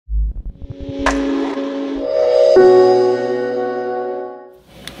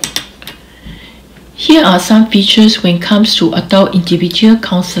Here are some features when it comes to adult individual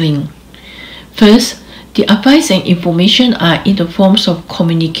counseling. First, the advice and information are in the forms of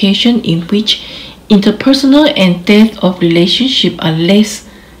communication in which interpersonal and depth of relationship are less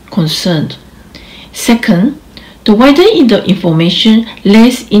concerned. Second, the wider in the information,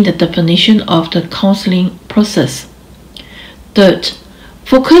 less in the definition of the counseling process. Third,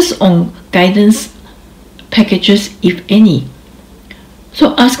 focus on guidance packages if any.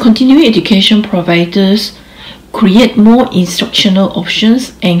 So as continuing education providers create more instructional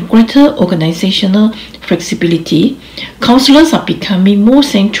options and greater organizational flexibility, counselors are becoming more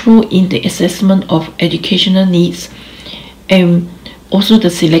central in the assessment of educational needs and also the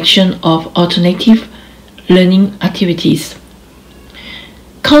selection of alternative learning activities.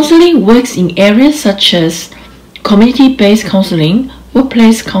 Counseling works in areas such as community-based counseling,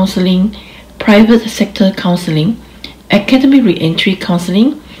 workplace counseling, private sector counseling, academic re-entry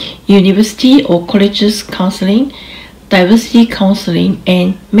counseling, university or colleges counseling, diversity counseling,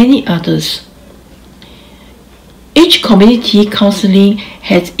 and many others. Each community counseling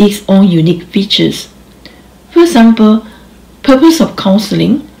has its own unique features. For example, purpose of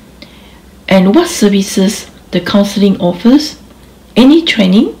counseling and what services the counseling offers, any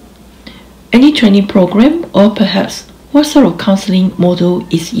training program, or perhaps what sort of counseling model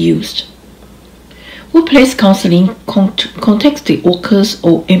is used. Workplace counseling contacts the workers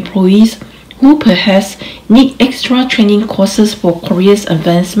or employees who perhaps need extra training courses for career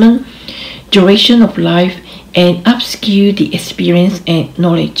advancement, duration of life, and upskill the experience and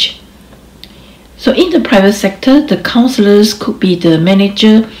knowledge. So in the private sector, the counselors could be the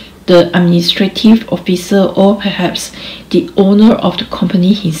manager, the administrative officer, or perhaps the owner of the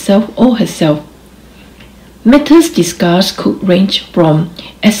company himself or herself. Matters discussed could range from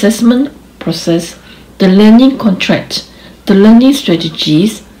assessment process, the learning contract, the learning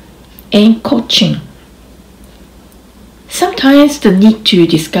strategies, and coaching. Sometimes the need to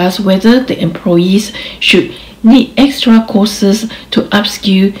discuss whether the employees should need extra courses to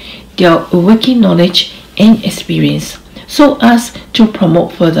upskill their working knowledge and experience so as to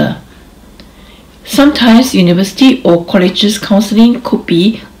promote further. Sometimes university or colleges counseling could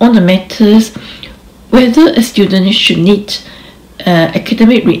be on the matters whether a student should need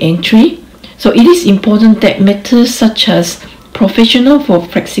academic re-entry. So it is important that matters such as professional for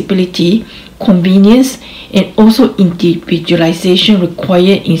flexibility, convenience, and also individualization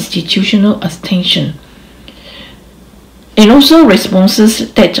require institutional attention. And also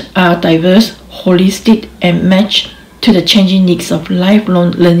responses that are diverse, holistic, and match to the changing needs of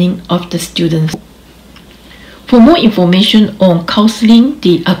lifelong learning of the students. For more information on counseling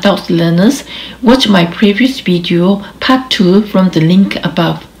the adult learners, watch my previous video, part 2, from the link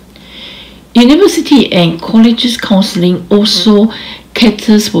above. University and colleges counseling also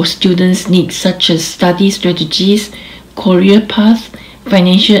caters for students' needs such as study strategies, career paths,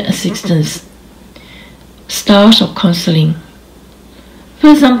 financial assistance. Styles of counseling. For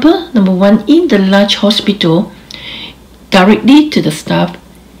example, number 1, in the large hospital, directly to the staff,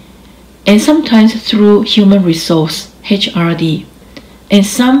 and sometimes through human resource, HRD, and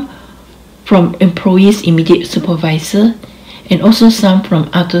some from employees' immediate supervisor, and also some from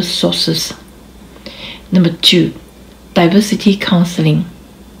other sources. Number 2, diversity counseling.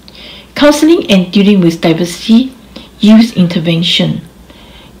 Counseling and dealing with diversity use intervention.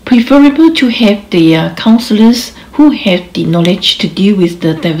 Preferable to have the counselors who have the knowledge to deal with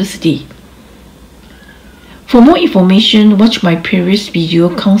the diversity. For more information, watch my previous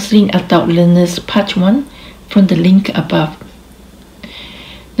video, Counseling Adult Learners Part 1, from the link above.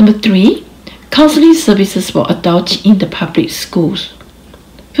 Number 3, counseling services for adults in the public schools.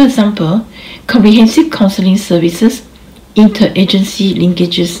 For example, comprehensive counseling services, interagency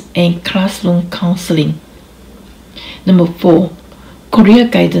linkages, and classroom counseling. Number 4, career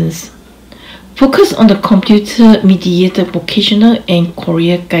guidance. Focus on the computer-mediated vocational and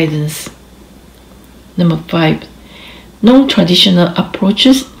career guidance. Number 5, non-traditional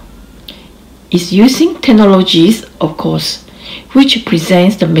approaches is using technologies, of course, which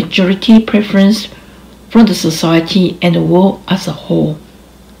presents the majority preference from the society and the world as a whole.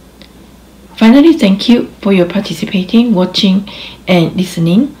 Finally, thank you for your participating, watching, and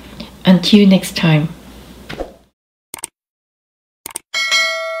listening. Until next time.